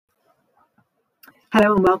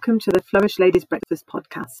Hello and welcome to the Flourish Ladies Breakfast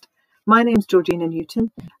podcast. My name's Georgina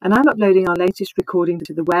Newton and I'm uploading our latest recording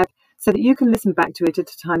to the web so that you can listen back to it at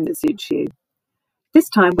a time that suits you. This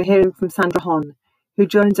time we're hearing from Sandra Hon, who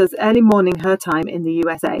joins us early morning her time in the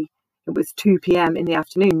USA. It was 2 p.m. in the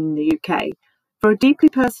afternoon in the UK, for a deeply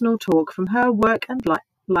personal talk from her work and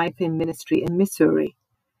life in ministry in Missouri.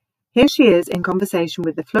 Here she is in conversation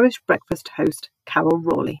with the Flourish Breakfast host, Carol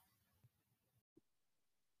Rawley.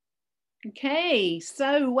 Okay,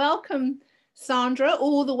 so welcome, Sandra,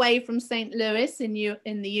 all the way from St. Louis in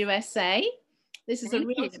the USA. This is a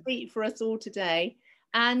real treat for us all today.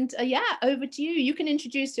 And over to you. You can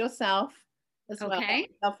introduce yourself as well. Okay.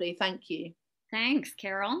 Lovely, thank you. Thanks,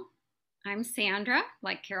 Carol. I'm Sandra,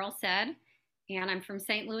 like Carol said, and I'm from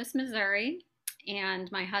St. Louis, Missouri.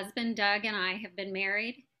 And my husband, Doug, and I have been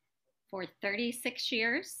married for 36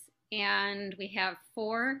 years. And we have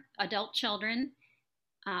 4 adult children,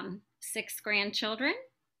 6 grandchildren,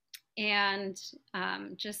 and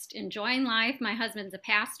just enjoying life. My husband's a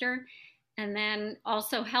pastor and then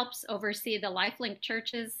also helps oversee the LifeLink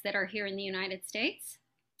churches that are here in the United States.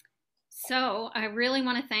 So I really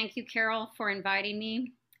want to thank you, Carol, for inviting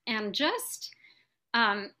me. And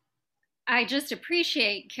I just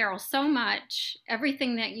appreciate, Carol, so much,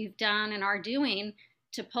 everything that you've done and are doing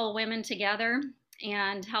to pull women together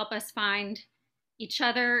and help us find each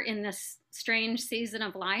other in this strange season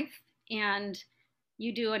of life. And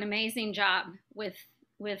you do an amazing job with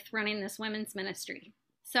running this women's ministry.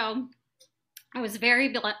 So I was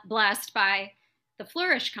very blessed by the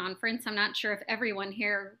Flourish conference. I'm not sure if everyone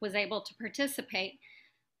here was able to participate,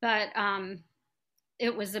 but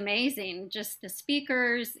it was amazing. Just the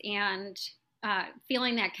speakers and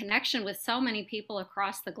feeling that connection with so many people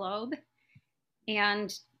across the globe.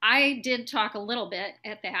 And I did talk a little bit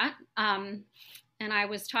at that. And I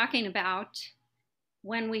was talking about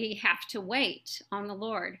when we have to wait on the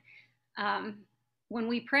Lord. When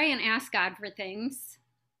we pray and ask God for things,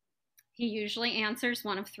 He usually answers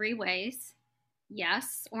one of 3 ways: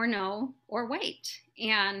 yes or no or wait.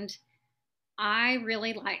 And I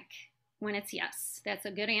really like when it's yes. That's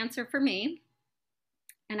a good answer for me.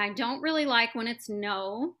 And I don't really like when it's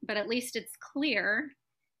no, but at least it's clear.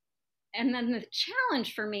 And then the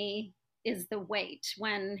challenge for me is the wait,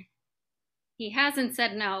 when He hasn't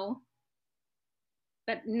said no,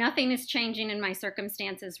 but nothing is changing in my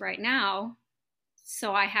circumstances right now,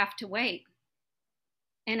 so I have to wait.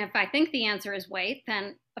 And if I think the answer is wait,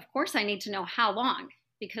 then of course I need to know how long,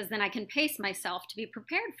 because then I can pace myself to be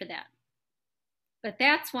prepared for that. But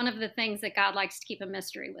that's one of the things that God likes to keep a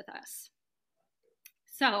mystery with us.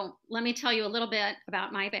 So let me tell you a little bit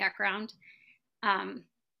about my background.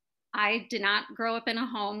 I did not grow up in a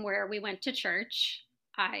home where we went to church.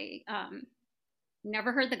 I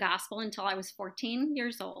never heard the gospel until I was 14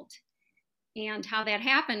 years old. And how that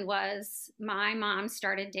happened was my mom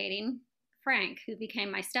started dating Frank, who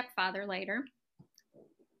became my stepfather later.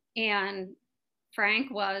 And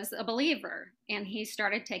Frank was a believer, and he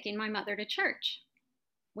started taking my mother to church,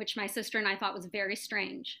 which my sister and I thought was very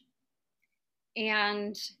strange.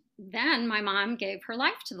 And then my mom gave her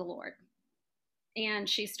life to the Lord. And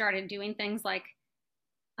she started doing things like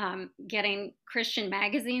getting Christian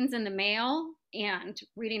magazines in the mail and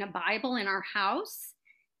reading a Bible in our house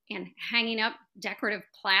and hanging up decorative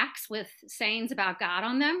plaques with sayings about God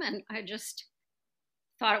on them. And I just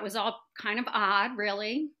thought it was all kind of odd,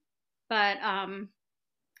 really. But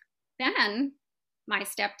then my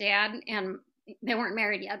stepdad, and they weren't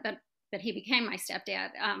married yet, but he became my stepdad.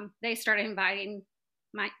 They started inviting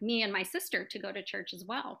me and my sister to go to church as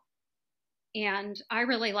well. And I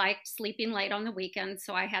really liked sleeping late on the weekends,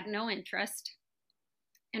 so I had no interest.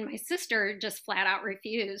 And my sister just flat out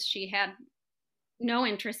refused. She had no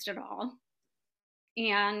interest at all.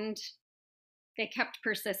 And they kept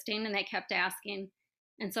persisting and they kept asking.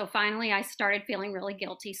 And so finally I started feeling really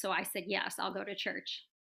guilty. So I said, yes, I'll go to church.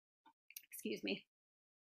 Excuse me.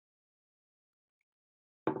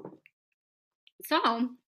 So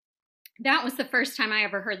that was the first time I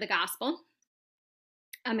ever heard the gospel.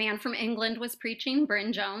 A man from England was preaching,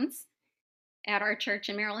 Bryn Jones, at our church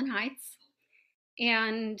in Maryland Heights.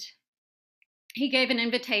 And he gave an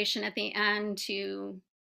invitation at the end to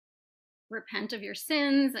repent of your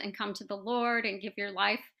sins and come to the Lord and give your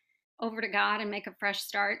life over to God and make a fresh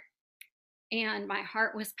start. And my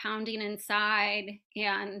heart was pounding inside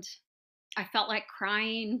and I felt like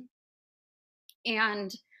crying.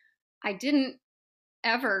 And I didn't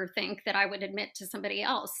ever think that I would admit to somebody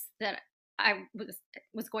else that I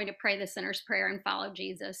was going to pray the sinner's prayer and follow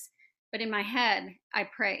Jesus. But in my head, I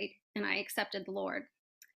prayed and I accepted the Lord.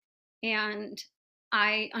 And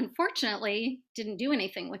I unfortunately didn't do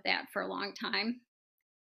anything with that for a long time.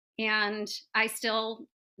 And I still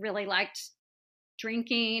really liked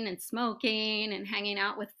drinking and smoking and hanging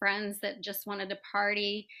out with friends that just wanted to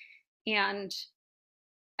party. And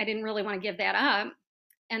I didn't really want to give that up.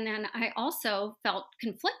 And then I also felt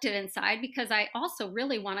conflicted inside because I also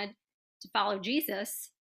really wanted to follow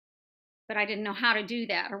Jesus, but I didn't know how to do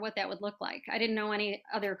that or what that would look like. I didn't know any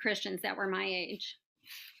other Christians that were my age.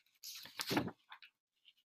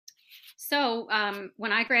 So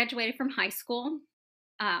when I graduated from high school,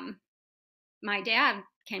 my dad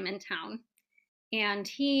came in town, and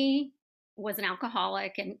he was an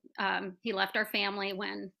alcoholic, and he left our family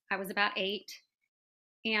when I was about 8.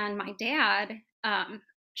 And my dad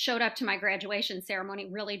showed up to my graduation ceremony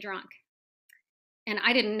really drunk. And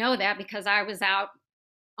I didn't know that because I was out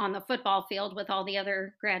on the football field with all the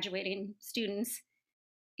other graduating students.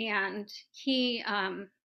 And he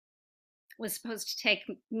was supposed to take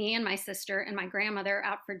me and my sister and my grandmother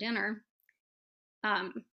out for dinner.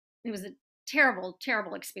 It was a terrible,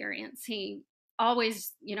 terrible experience. He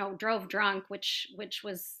always, drove drunk, which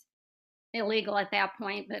was illegal at that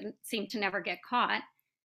point, but seemed to never get caught.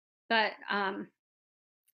 But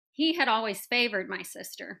he had always favored my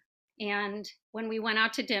sister. And when we went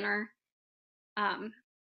out to dinner,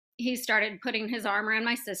 he started putting his arm around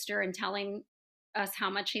my sister and telling us how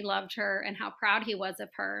much he loved her and how proud he was of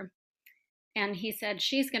her. And he said,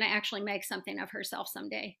 she's going to actually make something of herself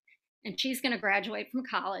someday. And she's going to graduate from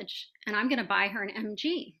college, and I'm going to buy her an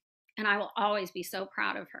MG. And I will always be so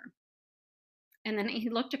proud of her. And then he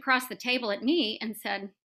looked across the table at me and said,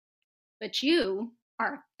 but you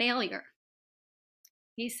are a failure.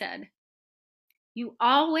 He said, you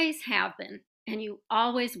always have been, and you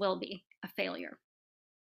always will be a failure.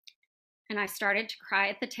 And I started to cry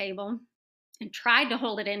at the table and tried to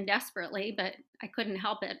hold it in desperately, but I couldn't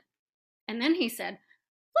help it. And then he said,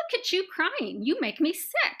 look at you crying. You make me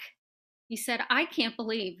sick. He said, I can't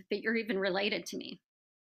believe that you're even related to me.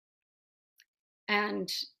 And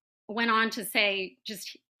went on to say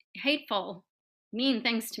just hateful, mean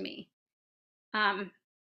things to me. And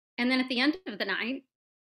then at the end of the night,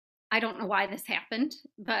 I don't know why this happened,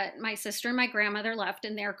 but my sister and my grandmother left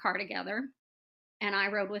in their car together, and I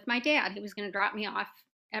rode with my dad. He was going to drop me off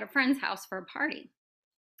at a friend's house for a party.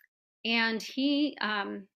 And he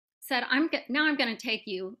said, now I'm going to take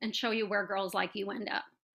you and show you where girls like you end up.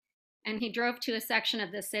 And he drove to a section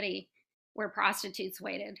of the city where prostitutes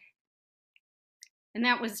waited. And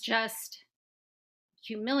that was just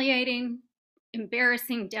humiliating,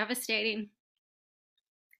 embarrassing, devastating.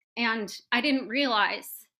 And I didn't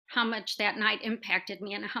realize how much that night impacted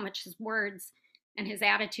me and how much his words and his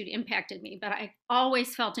attitude impacted me. But I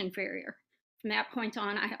always felt inferior. From that point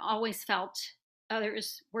on, I always felt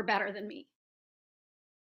others were better than me.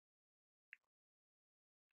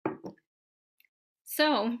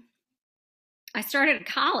 So I started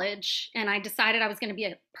college, and I decided I was going to be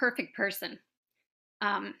a perfect person.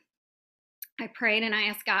 I prayed and I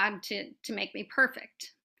asked God to make me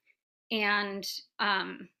perfect. And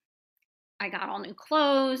I got all new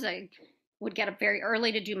clothes. I would get up very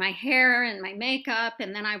early to do my hair and my makeup,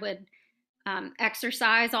 and then I would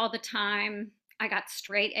exercise all the time. I got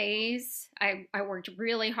straight A's. I worked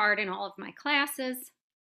really hard in all of my classes,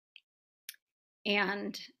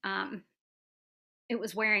 and it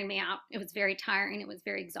was wearing me out. It was very tiring. It was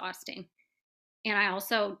very exhausting. And I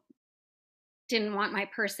also didn't want my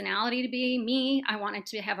personality to be me. I wanted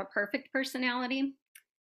to have a perfect personality.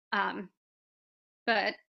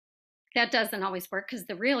 But that doesn't always work because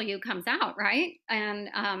the real you comes out, right? And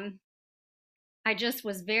I just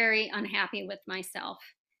was very unhappy with myself.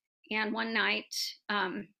 And one night,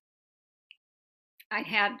 I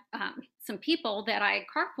had some people that I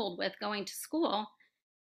carpooled with going to school,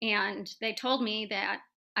 and they told me that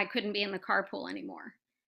I couldn't be in the carpool anymore,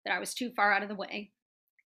 that I was too far out of the way.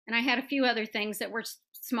 And I had a few other things that were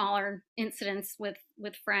smaller incidents with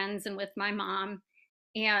friends and with my mom.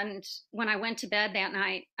 And when I went to bed that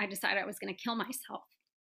night, I decided I was going to kill myself.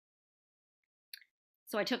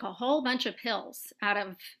 So I took a whole bunch of pills out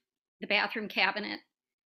of the bathroom cabinet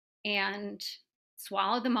and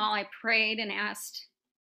swallowed them all. I prayed and asked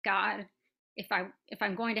God, if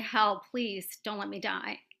I'm going to hell, please don't let me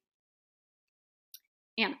die.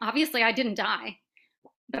 And obviously I didn't die,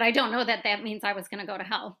 but I don't know that that means I was going to go to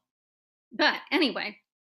hell. But anyway,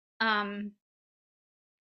 I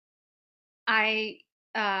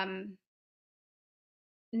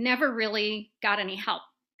never really got any help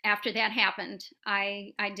after that happened.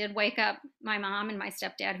 I did wake up my mom and my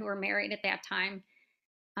stepdad, who were married at that time.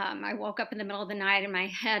 I woke up in the middle of the night and my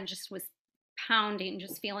head just was pounding,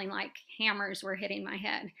 just feeling like hammers were hitting my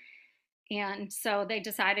head. And so they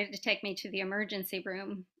decided to take me to the emergency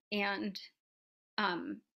room, and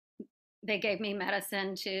they gave me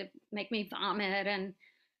medicine to make me vomit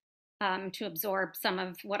and to absorb some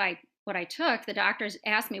of what I took. The doctors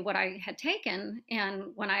asked me what I had taken,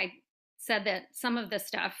 and when I said that some of the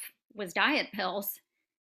stuff was diet pills,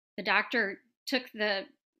 the doctor took the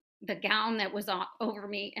gown that was over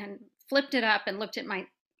me and flipped it up and looked at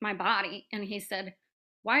my body, and he said,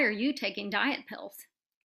 "Why are you taking diet pills?"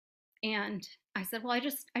 And I said, "Well, I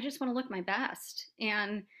just want to look my best."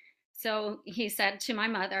 And so he said to my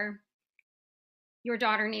mother, "Your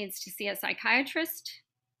daughter needs to see a psychiatrist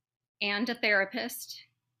and a therapist,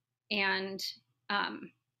 and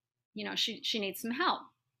she needs some help."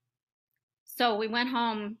 So we went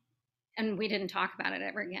home and we didn't talk about it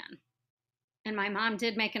ever again. And my mom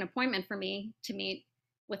did make an appointment for me to meet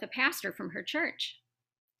with a pastor from her church.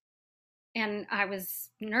 And I was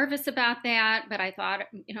nervous about that, but I thought,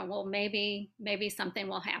 well, maybe something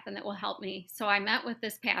will happen that will help me. So I met with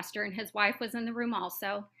this pastor, and his wife was in the room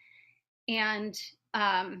also. And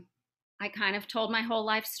I kind of told my whole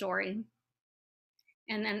life story.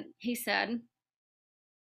 And then he said,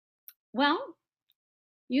 "Well,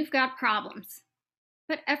 you've got problems,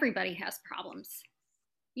 but everybody has problems.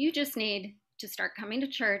 You just need to start coming to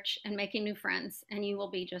church and making new friends, and you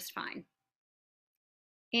will be just fine."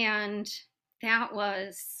 And that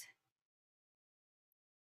was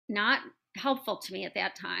not helpful to me at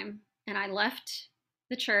that time. And I left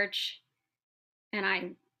the church and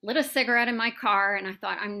I lit a cigarette in my car, and I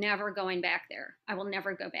thought, I'm never going back there. I will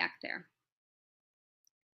never go back there.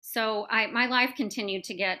 So my life continued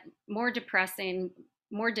to get more depressing,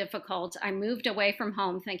 more difficult. I moved away from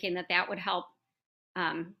home thinking that would help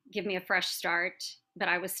give me a fresh start, but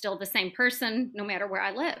I was still the same person no matter where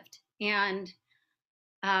I lived. And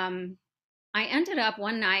I ended up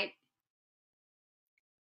one night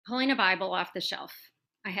pulling a Bible off the shelf.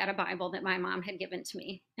 I had a Bible that my mom had given to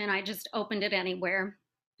me, and I just opened it anywhere,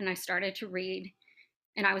 and I started to read.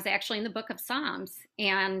 And I was actually in the book of Psalms,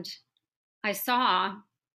 and I saw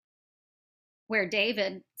where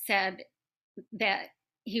David said that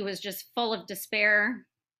he was just full of despair,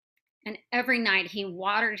 and every night he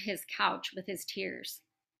watered his couch with his tears.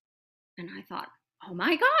 And I thought, oh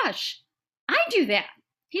my gosh, I do that.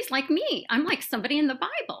 He's like me. I'm like somebody in the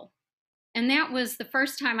Bible. And that was the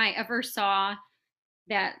first time I ever saw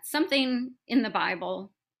that something in the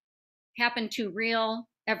Bible happened to real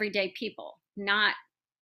everyday people, not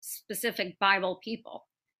specific Bible people.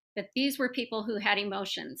 That these were people who had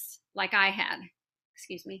emotions like I had.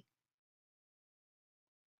 Excuse me.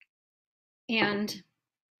 And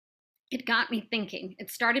it got me thinking. It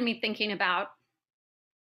started me thinking about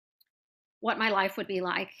what my life would be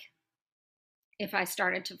like if I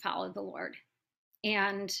started to follow the Lord.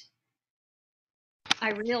 And I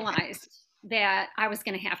realized that I was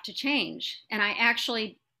going to have to change. And I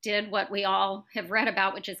actually did what we all have read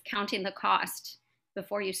about, which is counting the cost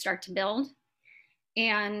before you start to build.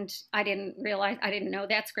 And I didn't know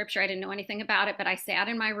that scripture. I didn't know anything about it, but I sat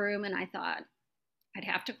in my room and I thought, I'd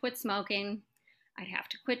have to quit smoking. I'd have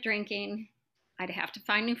to quit drinking. I'd have to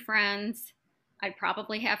find new friends. I'd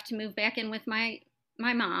probably have to move back in with my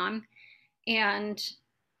mom. And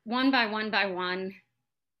one by one,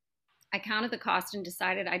 I counted the cost and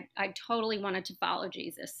decided I totally wanted to follow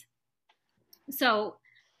Jesus. So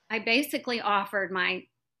I basically offered my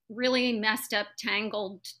really messed up,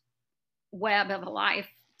 tangled web of a life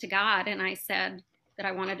to God. And I said that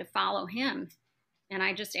I wanted to follow him. And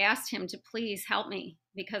I just asked him to please help me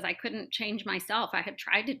because I couldn't change myself. I had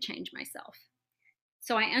tried to change myself.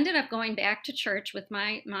 So I ended up going back to church with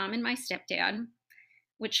my mom and my stepdad,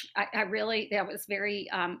 which that was very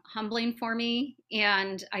humbling for me.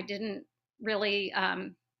 And I didn't really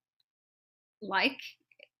like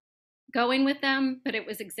going with them, but it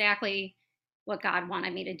was exactly what God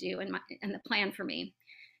wanted me to do and the plan for me.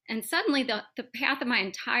 And suddenly the path of my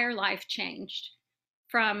entire life changed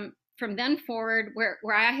from then forward,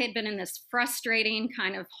 where I had been in this frustrating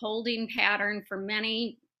kind of holding pattern for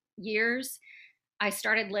many years. I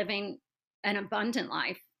started living an abundant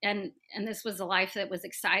life. And this was a life that was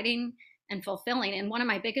exciting and fulfilling. And one of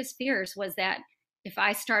my biggest fears was that if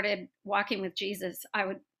I started walking with Jesus, I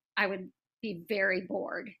would be very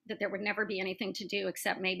bored, that there would never be anything to do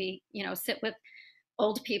except maybe, sit with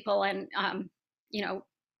old people and,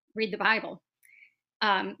 read the Bible.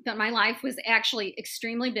 But my life was actually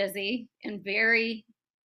extremely busy and very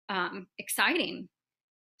exciting.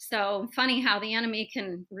 So funny how the enemy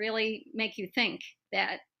can really make you think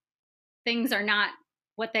that things are not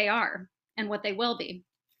what they are and what they will be.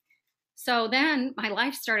 So then my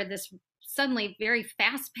life started this suddenly very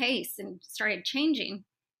fast pace and started changing.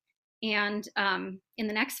 And in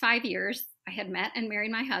the next 5 years, I had met and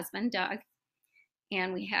married my husband, Doug.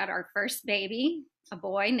 and we had our first baby, a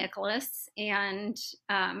boy, Nicholas, and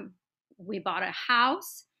we bought a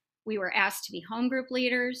house. We were asked to be home group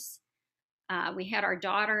leaders. We had our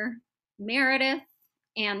daughter, Meredith,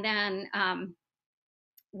 and then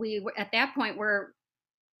we, at that point, were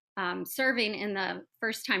serving in the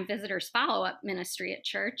first-time visitors follow-up ministry at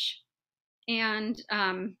church. And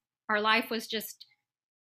our life was just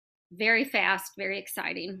very fast, very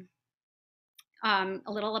exciting. A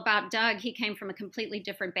little about Doug, he came from a completely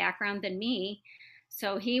different background than me.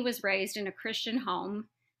 So he was raised in a Christian home.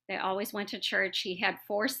 They always went to church. He had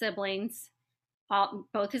 4 siblings.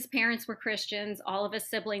 Both his parents were Christians. All of his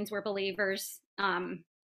siblings were believers. And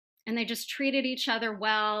they just treated each other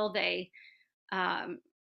well. They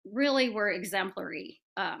really were exemplary,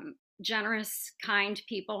 generous, kind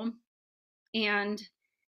people. And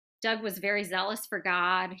Doug was very zealous for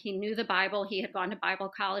God. He knew the Bible. He had gone to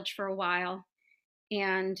Bible college for a while.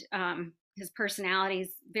 And his personality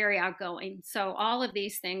is very outgoing. So all of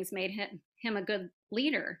these things made him a good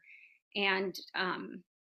leader. And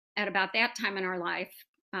at about that time in our life,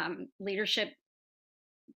 leadership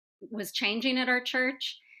was changing at our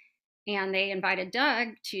church, and they invited Doug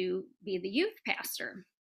to be the youth pastor.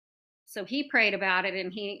 So he prayed about it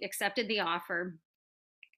and he accepted the offer.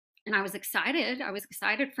 And I was excited. I was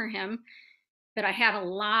excited for him, but I had a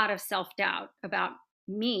lot of self-doubt about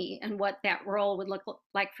me and what that role would look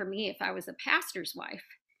like for me if I was a pastor's wife.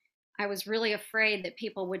 I was really afraid that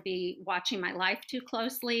people would be watching my life too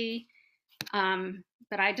closely.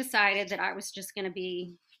 But I decided that I was just going to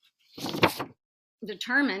be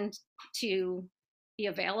determined to be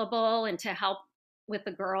available and to help with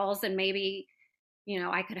the girls, and maybe,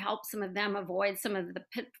 I could help some of them avoid some of the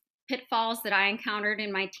pitfalls that I encountered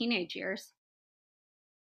in my teenage years.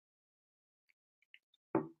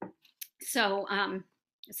 So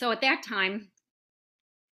at that time,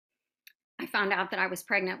 I found out that I was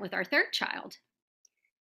pregnant with our 3rd child,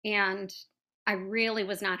 and I really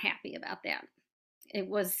was not happy about that. It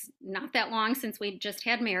was not that long since we just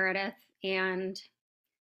had Meredith, and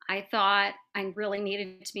I thought I really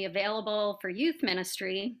needed to be available for youth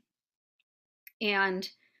ministry. And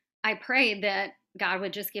I prayed that God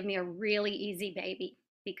would just give me a really easy baby,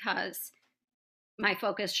 because my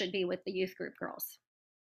focus should be with the youth group girls.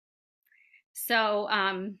 So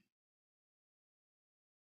I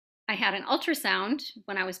had an ultrasound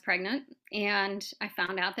when I was pregnant, and I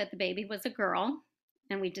found out that the baby was a girl,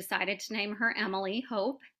 and we decided to name her Emily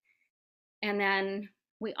Hope. And then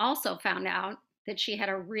we also found out that she had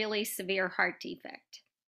a really severe heart defect.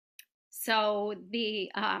 So the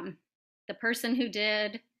person who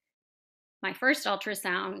did my first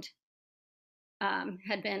ultrasound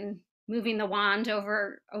had been moving the wand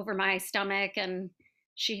over my stomach, and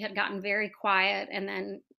she had gotten very quiet. And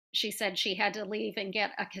then she said she had to leave and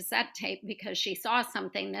get a cassette tape because she saw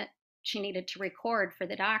something that she needed to record for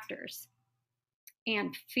the doctors.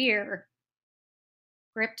 And fear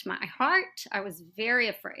gripped my heart. I was very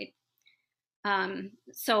afraid.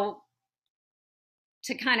 So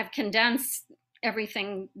to kind of condense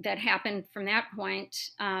everything that happened from that point,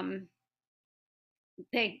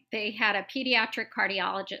 they had a pediatric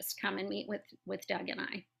cardiologist come and meet with Doug and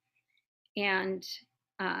I. And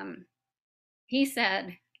he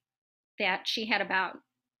said that she had about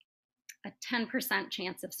a 10%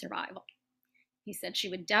 chance of survival. He said she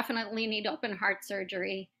would definitely need open heart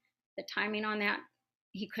surgery. The timing on that,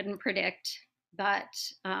 he couldn't predict, but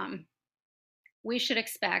we should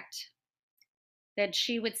expect that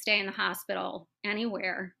she would stay in the hospital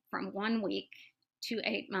anywhere from 1 week to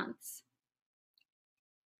 8 months.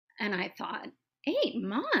 And I thought, 8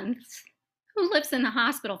 months? Who lives in the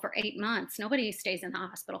hospital for 8 months? Nobody stays in the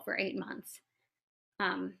hospital for 8 months.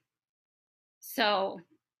 So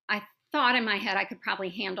I thought in my head I could probably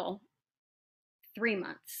handle 3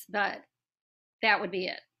 months, but that would be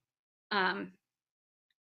it.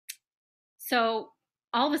 So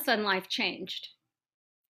all of a sudden life changed.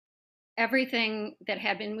 Everything that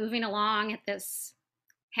had been moving along at this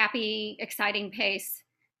happy, exciting pace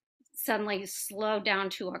suddenly slowed down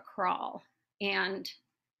to a crawl. And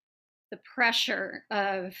the pressure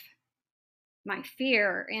of my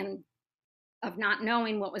fear and of not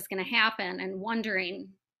knowing what was going to happen and wondering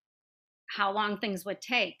how long things would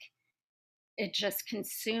take, it just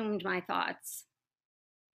consumed my thoughts.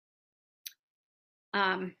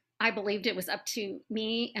 I believed it was up to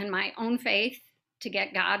me and my own faith to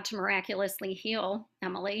get God to miraculously heal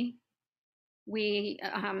Emily. We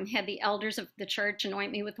had the elders of the church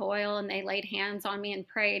anoint me with oil, and they laid hands on me and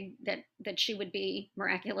prayed that she would be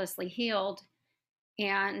miraculously healed.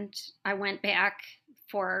 And I went back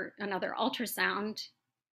for another ultrasound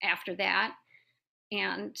after that,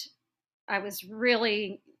 and I was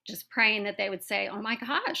really just praying that they would say, "Oh my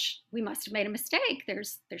gosh, we must have made a mistake.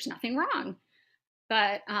 There's nothing wrong."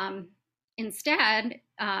 But instead,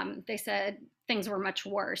 they said things were much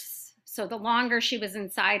worse. So the longer she was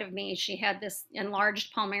inside of me, she had this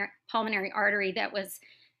enlarged pulmonary artery that was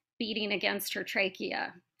beating against her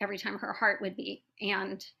trachea every time her heart would beat.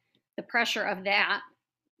 And the pressure of that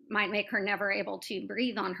might make her never able to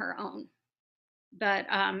breathe on her own. But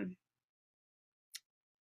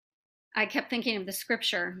I kept thinking of the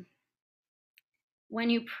scripture. When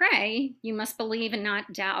you pray, you must believe and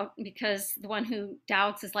not doubt, because the one who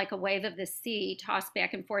doubts is like a wave of the sea tossed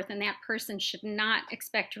back and forth, and that person should not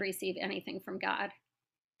expect to receive anything from God.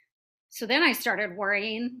 So then I started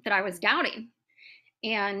worrying that I was doubting.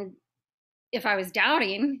 And if I was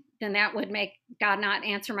doubting, then that would make God not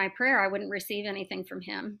answer my prayer. I wouldn't receive anything from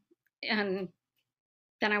him. And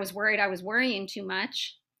then I was worried I was worrying too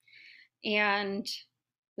much. And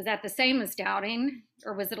was that the same as doubting,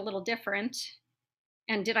 or was it a little different?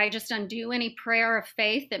 And did I just undo any prayer of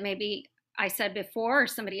faith that maybe I said before or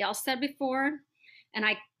somebody else said before? And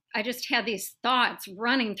I just had these thoughts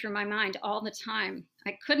running through my mind all the time.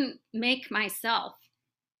 I couldn't make myself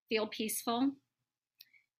feel peaceful.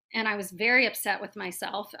 And I was very upset with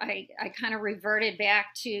myself. I kind of reverted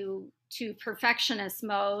back to perfectionist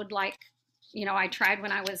mode. Like, I tried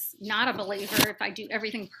when I was not a believer. If I do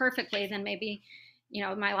everything perfectly, then maybe,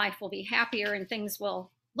 my life will be happier and things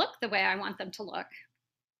will look the way I want them to look.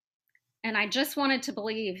 And I just wanted to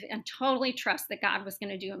believe and totally trust that God was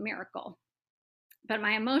going to do a miracle. But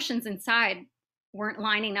my emotions inside weren't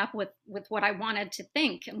lining up with what I wanted to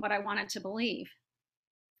think and what I wanted to believe.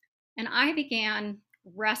 And I began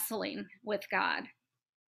wrestling with God.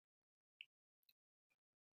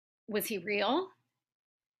 Was he real?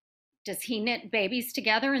 Does he knit babies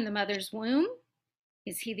together in the mother's womb?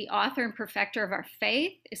 Is he the author and perfecter of our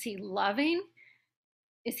faith? Is he loving?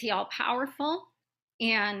 Is he all powerful?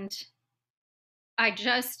 And I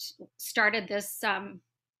just started this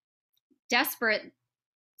desperate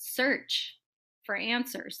search for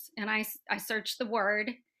answers. And I searched the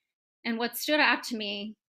word. And what stood out to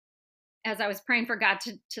me as I was praying for God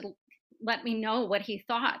to let me know what he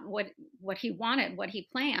thought, what he wanted, what he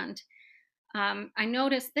planned, I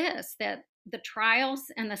noticed that the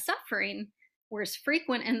trials and the suffering were as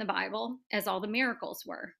frequent in the Bible as all the miracles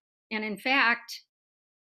were. And in fact,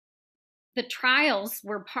 the trials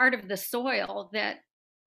were part of the soil that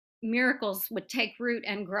miracles would take root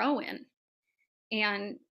and grow in,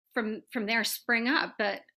 and from there spring up.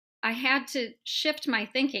 But I had to shift my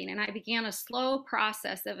thinking, and I began a slow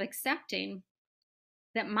process of accepting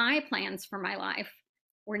that my plans for my life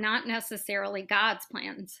were not necessarily God's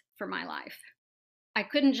plans for my life. I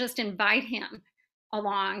couldn't just invite him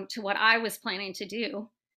along to what I was planning to do.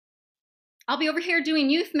 I'll be over here doing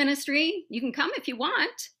youth ministry. You can come if you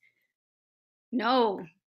want. No,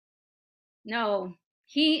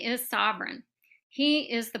 he is sovereign. He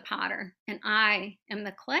is the potter, and I am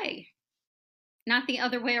the clay, not the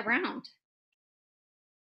other way around.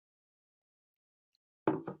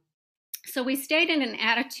 So we stayed in an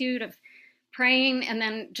attitude of praying and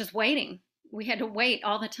then just waiting. We had to wait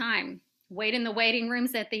all the time. Wait in the waiting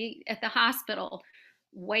rooms at the hospital.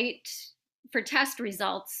 Wait for test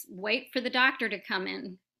results. Wait for the doctor to come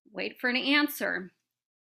in. Wait for an answer.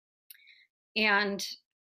 And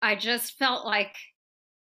I just felt like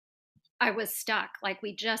I was stuck, like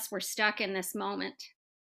we just were stuck in this moment.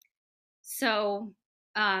 So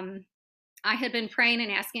I had been praying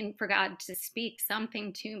and asking for God to speak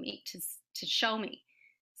something to me, to show me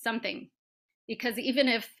something. Because even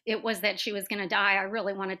if it was that she was going to die, I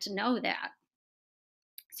really wanted to know that,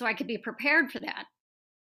 so I could be prepared for that.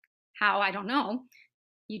 How? I don't know.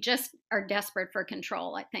 You just are desperate for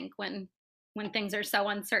control, I think, when things are so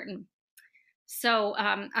uncertain. So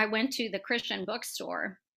I went to the Christian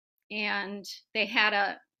bookstore, and they had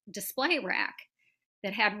a display rack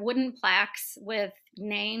that had wooden plaques with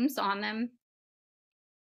names on them.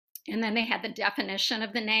 And then they had the definition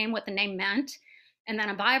of the name, what the name meant, and then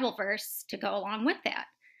a Bible verse to go along with that.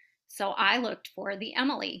 So I looked for the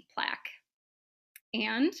Emily plaque,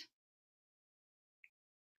 and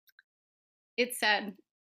it said,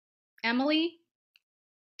 Emily,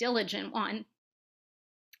 diligent one.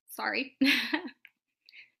 Sorry.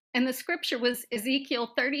 And the scripture was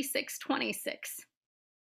Ezekiel 36:26.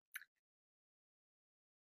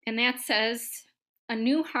 And that says, a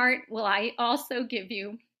new heart will I also give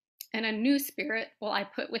you, and a new spirit will I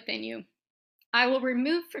put within you. I will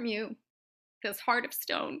remove from you this heart of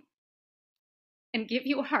stone and give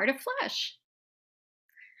you a heart of flesh.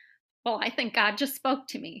 Well, I think God just spoke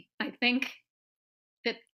to me. I think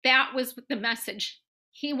that was the message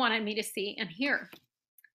he wanted me to see and hear.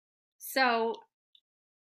 So,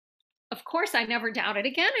 of course, I never doubted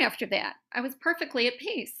again after that. I was perfectly at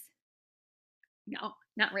peace. No,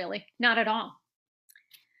 not really, not at all.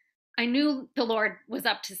 I knew the Lord was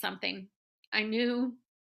up to something. I knew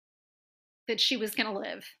that she was going to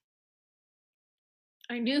live.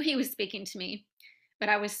 I knew he was speaking to me, but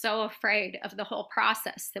I was so afraid of the whole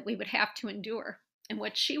process that we would have to endure and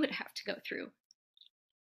what she would have to go through.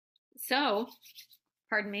 So,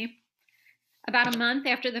 pardon me, about a month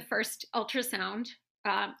after the first ultrasound,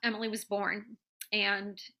 Emily was born,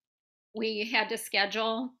 and we had to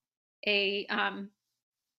schedule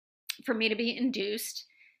for me to be induced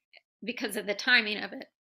because of the timing of it.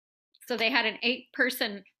 So they had an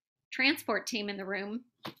 8-person transport team in the room,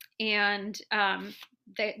 and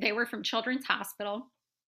they were from Children's Hospital.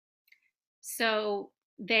 So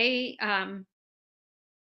they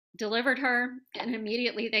delivered her, and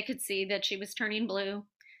immediately they could see that she was turning blue.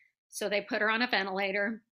 So they put her on a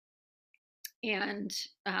ventilator and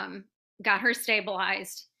got her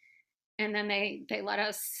stabilized. And then they let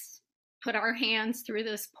us put our hands through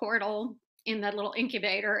this portal in the little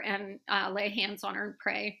incubator and lay hands on her and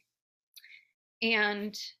pray.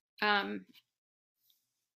 And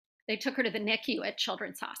they took her to the NICU at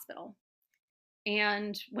Children's Hospital.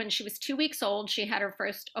 And when she was 2 weeks old, she had her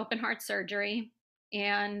first open heart surgery.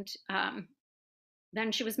 And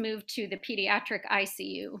then she was moved to the pediatric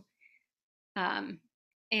ICU.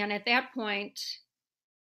 And at that point,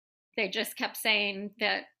 they just kept saying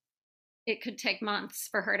that it could take months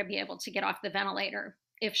for her to be able to get off the ventilator,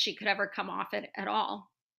 if she could ever come off it at all.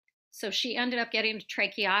 So she ended up getting a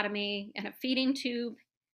tracheotomy and a feeding tube.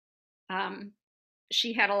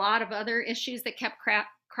 She had a lot of other issues that kept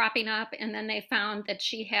cropping up. And then they found that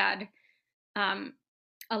she had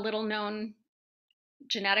a little known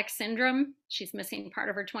genetic syndrome. She's missing part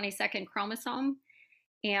of her 22nd chromosome.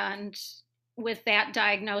 And with that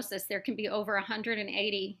diagnosis, there can be over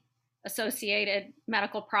 180 associated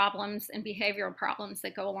medical problems and behavioral problems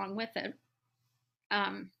that go along with it.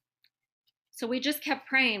 So we just kept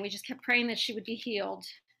praying. We just kept praying that she would be healed.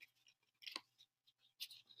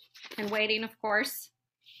 And waiting, of course.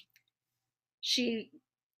 She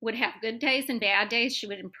would have good days and bad days. She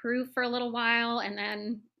would improve for a little while and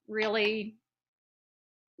then really,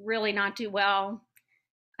 really not do well.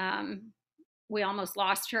 We almost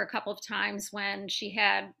lost her a couple of times when she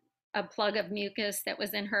had a plug of mucus that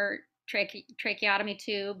was in her tracheotomy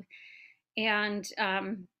tube. And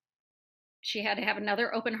she had to have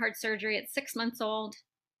another open heart surgery at 6 months old.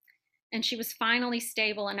 And she was finally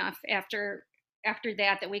stable enough after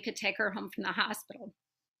that we could take her home from the hospital.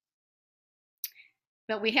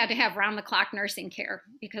 But we had to have round-the-clock nursing care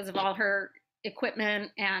because of all her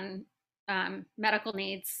equipment and medical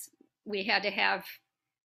needs. We had to have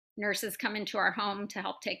nurses come into our home to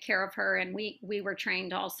help take care of her, and we were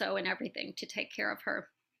trained also in everything to take care of her.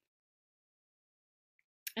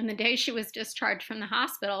 And the day she was discharged from the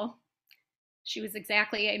hospital, she was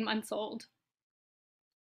exactly 8 months old.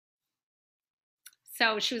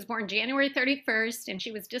 So she was born January 31st, and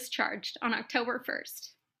she was discharged on October 1st.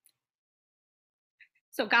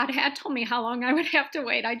 So God had told me how long I would have to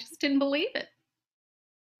wait. I just didn't believe it.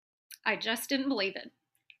 I just didn't believe it.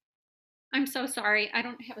 I'm so sorry. I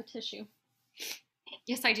don't have a tissue.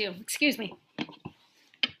 Yes, I do. Excuse me.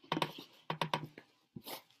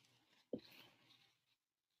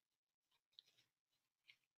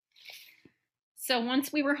 So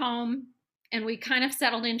once we were home and we kind of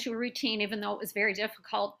settled into a routine, even though it was very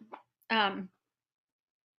difficult, I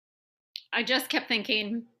just kept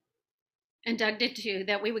thinking, and Doug did too,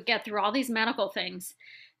 that we would get through all these medical things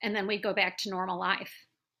and then we'd go back to normal life.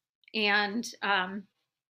 And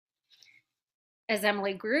as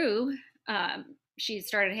Emily grew, she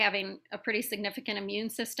started having a pretty significant immune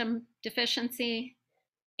system deficiency,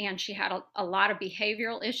 and she had a lot of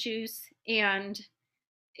behavioral issues. And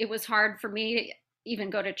it was hard for me to even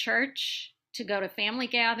go to church, to go to family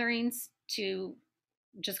gatherings, to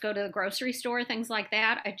just go to the grocery store, things like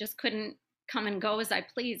that. I just couldn't come and go as I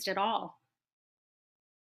pleased at all.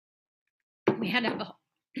 We had to have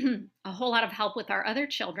a whole lot of help with our other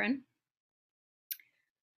children.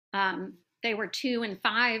 They were 2 and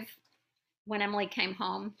 5 when Emily came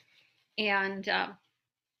home, and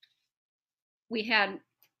we had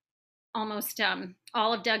almost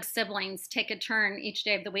all of Doug's siblings take a turn each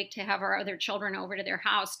day of the week to have our other children over to their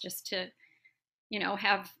house just to,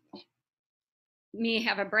 have me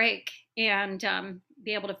have a break and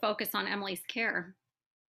be able to focus on Emily's care.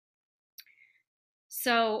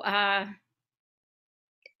 So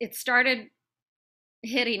it started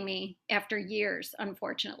hitting me after years,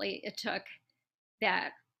 unfortunately. It took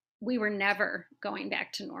that we were never going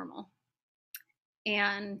back to normal.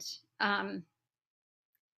 And that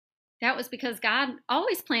was because God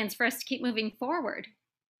always plans for us to keep moving forward.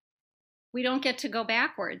 We don't get to go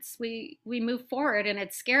backwards. We move forward, and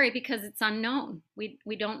it's scary because it's unknown. We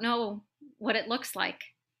don't know what it looks like.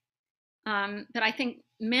 But I think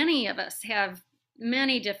many of us have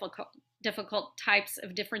many difficult types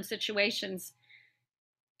of different situations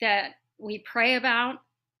that we pray about,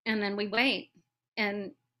 and then we wait.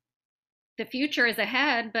 And the future is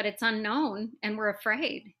ahead, but it's unknown, and we're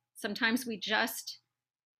afraid. Sometimes we just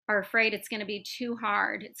are afraid it's going to be too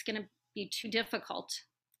hard. It's going to be too difficult.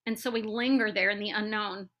 And so we linger there in the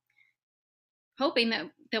unknown, hoping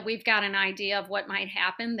that we've got an idea of what might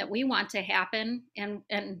happen, that we want to happen, and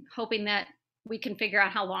hoping that we can figure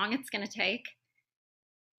out how long it's going to take.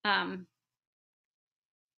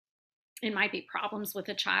 It might be problems with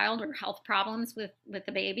a child, or health problems with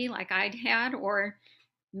the baby like I'd had, or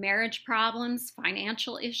marriage problems,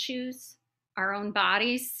 financial issues, our own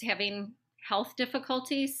bodies having health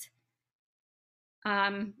difficulties.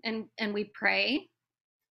 And we pray,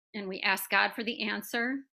 and we ask God for the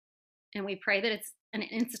answer, and we pray that it's an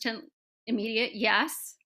instant, immediate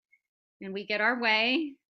yes, and we get our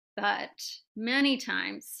way. But many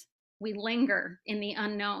times we linger in the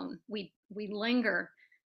unknown. We linger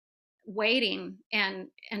waiting and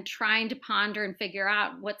trying to ponder and figure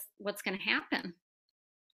out what's going to happen.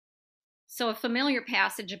 So a familiar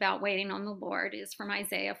passage about waiting on the Lord is from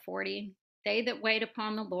Isaiah 40. They that wait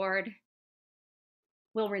upon the Lord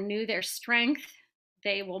will renew their strength.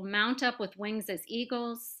 They will mount up with wings as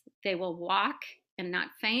eagles. They will walk and not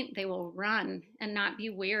faint. They will run and not be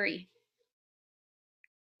weary.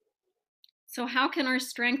 So how can our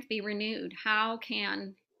strength be renewed? How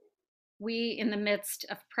can we, in the midst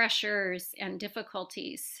of pressures and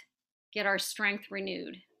difficulties, get our strength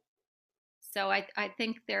renewed? So I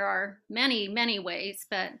think there are many, many ways,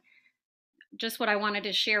 but just what I wanted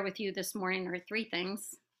to share with you this morning are 3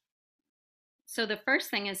 things. So the first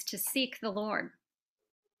thing is to seek the Lord.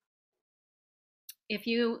 If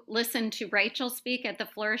you listen to Rachel speak at the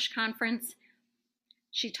Flourish Conference,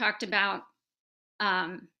 she talked about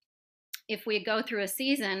if we go through a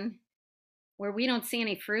season where we don't see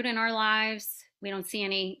any fruit in our lives, we don't see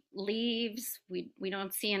any leaves, we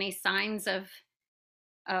don't see any signs of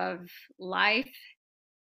life,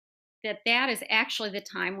 that is actually the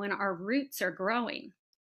time when our roots are growing.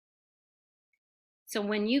 So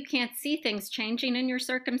when you can't see things changing in your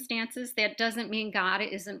circumstances, that doesn't mean God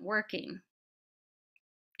isn't working.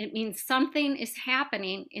 It means something is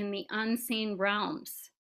happening in the unseen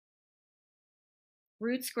realms.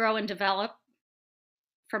 Roots grow and develop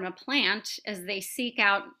from a plant as they seek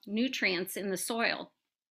out nutrients in the soil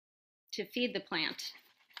to feed the plant.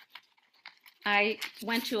 I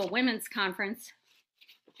went to a women's conference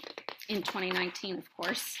in 2019, of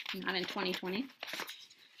course, not in 2020.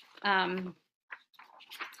 And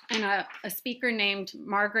a speaker named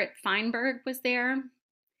Margaret Feinberg was there,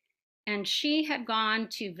 and she had gone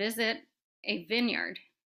to visit a vineyard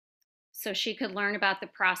so she could learn about the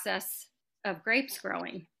process of grapes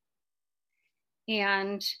growing.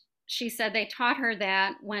 And she said they taught her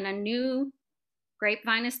that when a new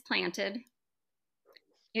grapevine is planted,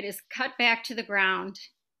 it is cut back to the ground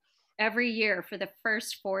every year for the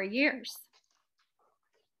first 4 years.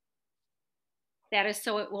 That is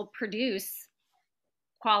so it will produce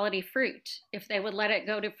quality fruit. If they would let it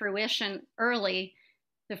go to fruition early,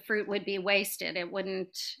 the fruit would be wasted. It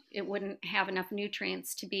wouldn't have enough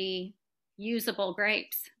nutrients to be usable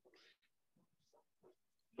grapes.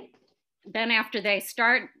 Then after they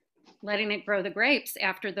start letting it grow the grapes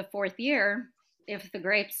after the 4th year, if the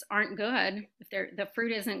grapes aren't good, if the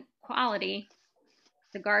fruit isn't quality,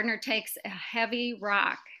 the gardener takes a heavy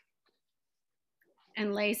rock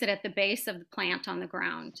and lays it at the base of the plant on the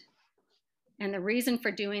ground. And the reason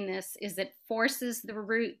for doing this is it forces the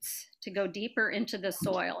roots to go deeper into the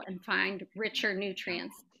soil and find richer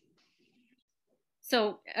nutrients.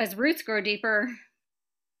 So as roots grow deeper,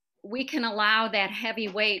 we can allow that heavy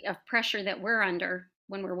weight of pressure that we're under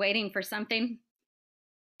when we're waiting for something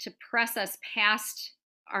to press us past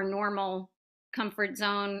our normal comfort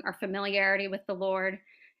zone, our familiarity with the Lord,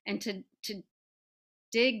 and to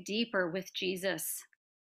dig deeper with Jesus.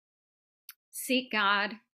 Seek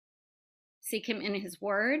God, seek Him in His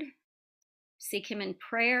Word, seek Him in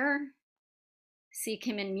prayer, seek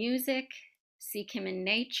Him in music, seek Him in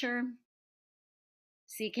nature,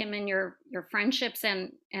 seek Him in your friendships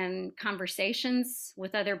and conversations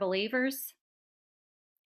with other believers.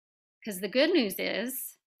 Because the good news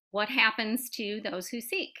is, what happens to those who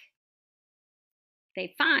seek?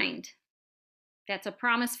 They find. That's a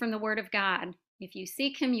promise from the Word of God. If you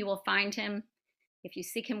seek him, you will find him. If you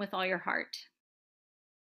seek him with all your heart.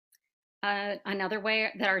 Another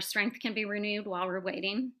way that our strength can be renewed while we're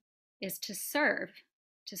waiting is to serve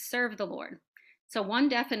the Lord. So one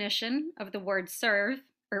definition of the word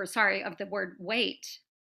of the word wait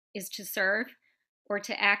is to serve or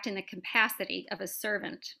to act in the capacity of a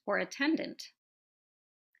servant or attendant.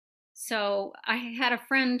 So I had a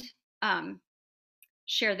friend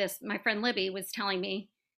share this. My friend Libby was telling me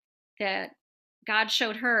that God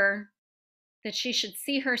showed her that she should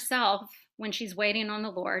see herself when she's waiting on the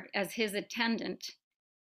Lord as his attendant,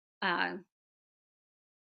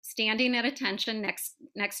 standing at attention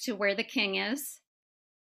next to where the king is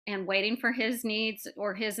and waiting for his needs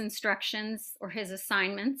or his instructions or his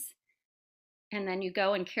assignments. And then you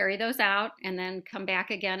go and carry those out and then come back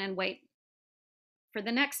again and wait for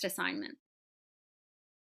the next assignment.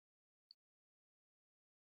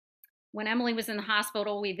 When Emily was in the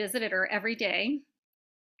hospital, we visited her every day,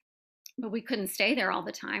 but we couldn't stay there all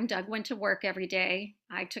the time. Doug went to work every day.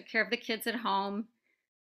 I took care of the kids at home.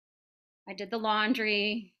 I did the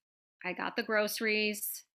laundry. I got the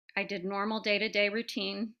groceries. I did normal day-to-day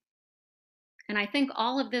routine. And I think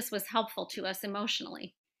all of this was helpful to us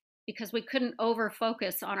emotionally because we couldn't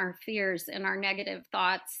over-focus on our fears and our negative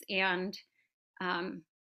thoughts and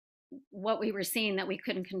what we were seeing that we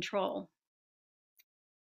couldn't control.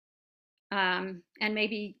 And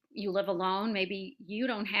maybe you live alone. Maybe you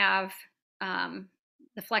don't have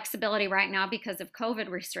the flexibility right now because of COVID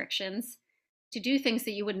restrictions to do things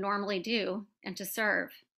that you would normally do and to serve.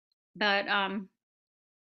 But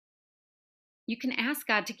you can ask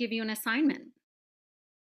God to give you an assignment.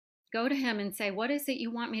 Go to him and say, what is it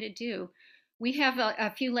you want me to do? We have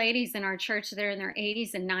a few ladies in our church that are in their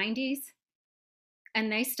 80s and 90s, and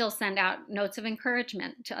they still send out notes of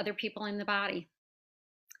encouragement to other people in the body.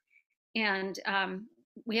 And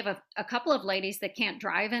we have a couple of ladies that can't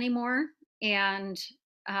drive anymore, and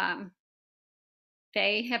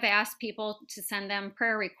they have asked people to send them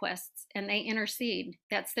prayer requests, and they intercede.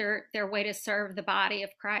 That's their way to serve the body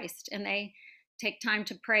of Christ, and they take time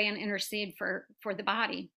to pray and intercede for the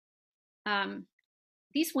body.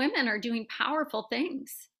 These women are doing powerful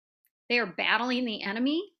things. They are battling the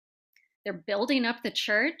enemy. They're building up the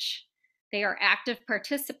church. They are active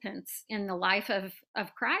participants in the life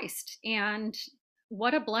of Christ. And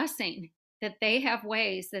what a blessing that they have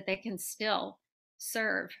ways that they can still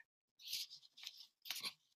serve.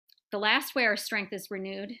 The last way our strength is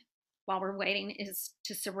renewed while we're waiting is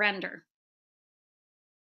to surrender.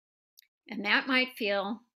 And that might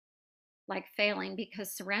feel like failing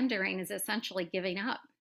because surrendering is essentially giving up.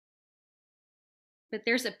 But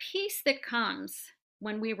there's a peace that comes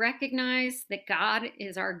when we recognize that God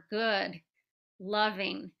is our good,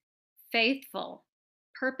 loving, faithful,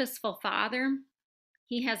 purposeful Father.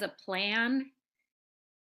 He has a plan.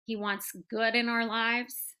 He wants good in our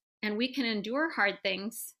lives, and we can endure hard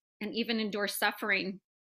things and even endure suffering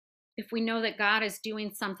if we know that God is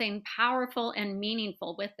doing something powerful and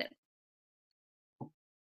meaningful with it.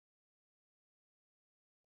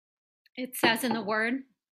 It says in the Word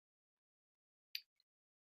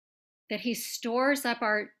that he stores up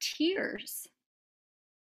our tears.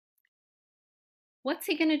 What's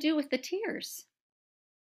he going to do with the tears?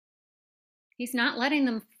 He's not letting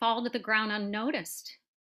them fall to the ground unnoticed.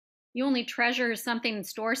 You only treasure something and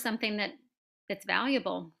store something that's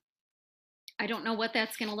valuable. I don't know what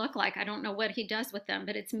that's going to look like. I don't know what he does with them,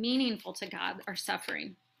 but it's meaningful to God, our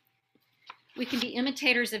suffering. We can be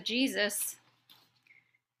imitators of Jesus,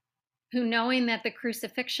 who, knowing that the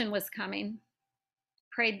crucifixion was coming,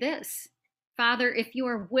 prayed this: Father, if you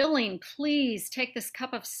are willing, please take this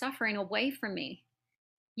cup of suffering away from me.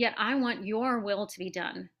 Yet I want your will to be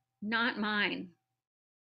done, not mine.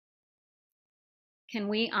 Can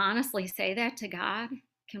we honestly say that to God?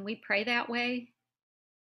 Can we pray that way?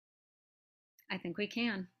 I think we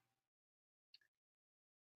can.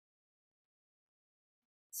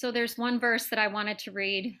 So there's one verse that I wanted to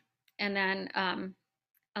read, and then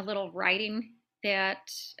a little writing that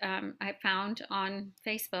I found on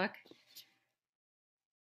Facebook.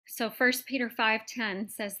 So 1 Peter 5:10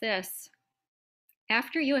 says this: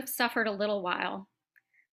 after you have suffered a little while,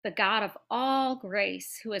 the God of all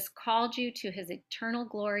grace, who has called you to his eternal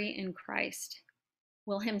glory in Christ,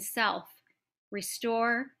 will himself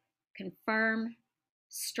restore, confirm,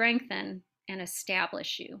 strengthen, and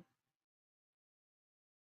establish you.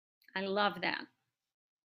 I love that.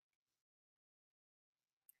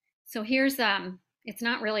 So here's, it's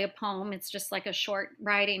not really a poem, it's just like a short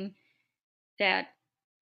writing that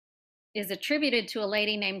is attributed to a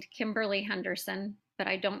lady named Kimberly Henderson, but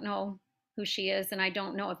I don't know who she is, and I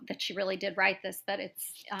don't know that she really did write this, but it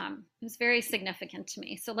was very significant to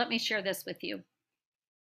me. So let me share this with you.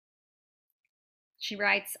 She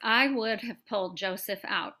writes, I would have pulled Joseph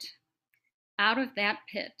out of that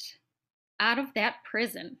pit, out of that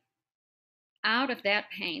prison, out of that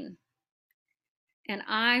pain. And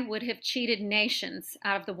I would have cheated nations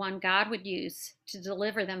out of the one God would use to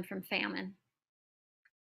deliver them from famine.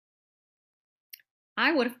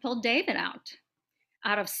 I would have pulled David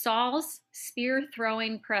out of Saul's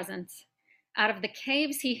spear-throwing presence, out of the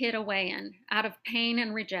caves he hid away in, out of pain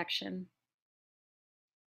and rejection.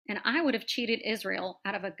 And I would have cheated Israel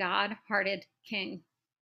out of a God-hearted king.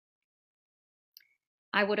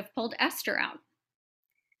 I would have pulled Esther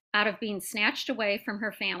out of being snatched away from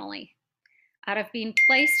her family, out of being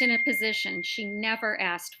placed in a position she never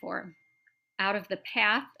asked for, out of the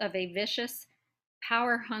path of a vicious,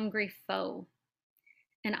 power-hungry foe.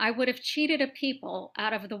 And I would have cheated a people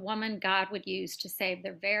out of the woman God would use to save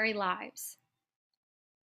their very lives.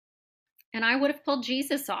 And I would have pulled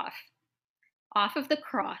Jesus off of the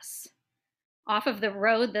cross, off of the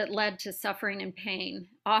road that led to suffering and pain,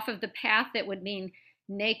 off of the path that would mean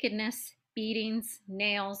nakedness, beatings,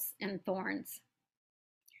 nails, and thorns.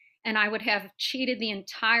 And I would have cheated the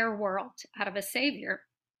entire world out of a Savior,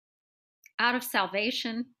 out of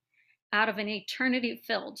salvation, out of an eternity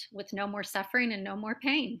filled with no more suffering and no more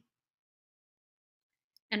pain.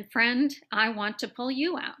 And friend, I want to pull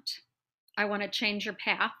you out. I want to change your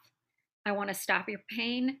path. I want to stop your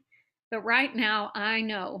pain. But right now, I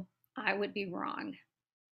know I would be wrong.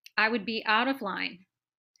 I would be out of line.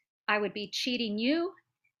 I would be cheating you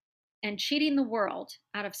and cheating the world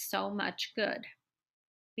out of so much good.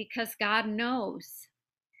 Because God knows.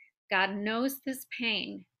 God knows this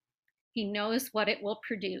pain. He knows what it will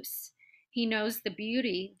produce. He knows the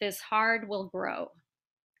beauty this hard will grow.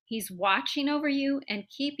 He's watching over you and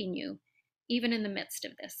keeping you, even in the midst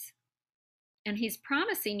of this. And he's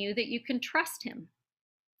promising you that you can trust him,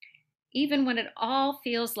 even when it all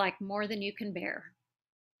feels like more than you can bear.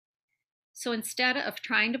 So instead of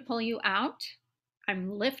trying to pull you out,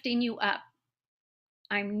 I'm lifting you up.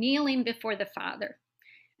 I'm kneeling before the Father,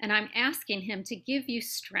 and I'm asking him to give you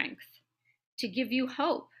strength, to give you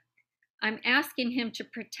hope. I'm asking him to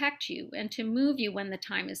protect you and to move you when the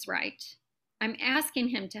time is right. I'm asking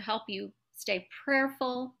him to help you stay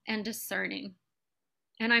prayerful and discerning.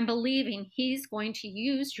 And I'm believing he's going to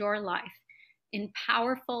use your life in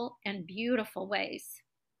powerful and beautiful ways.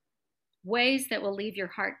 Ways that will leave your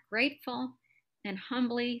heart grateful and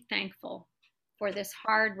humbly thankful for this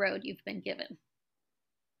hard road you've been given.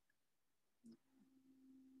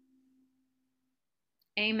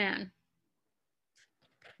 Amen.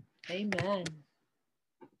 Amen.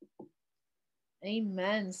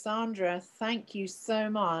 Amen. Sandra, thank you so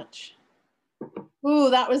much. Oh,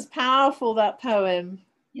 that was powerful, that poem.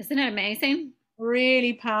 Isn't it amazing?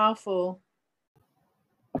 Really powerful.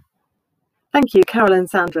 Thank you, Carol and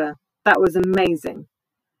Sandra. That was amazing.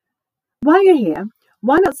 While you're here,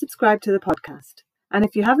 why not subscribe to the podcast? And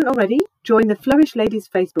if you haven't already, join the Flourish Ladies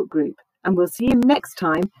Facebook group. And we'll see you next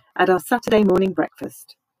time at our Saturday morning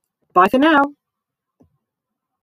breakfast. Bye for now.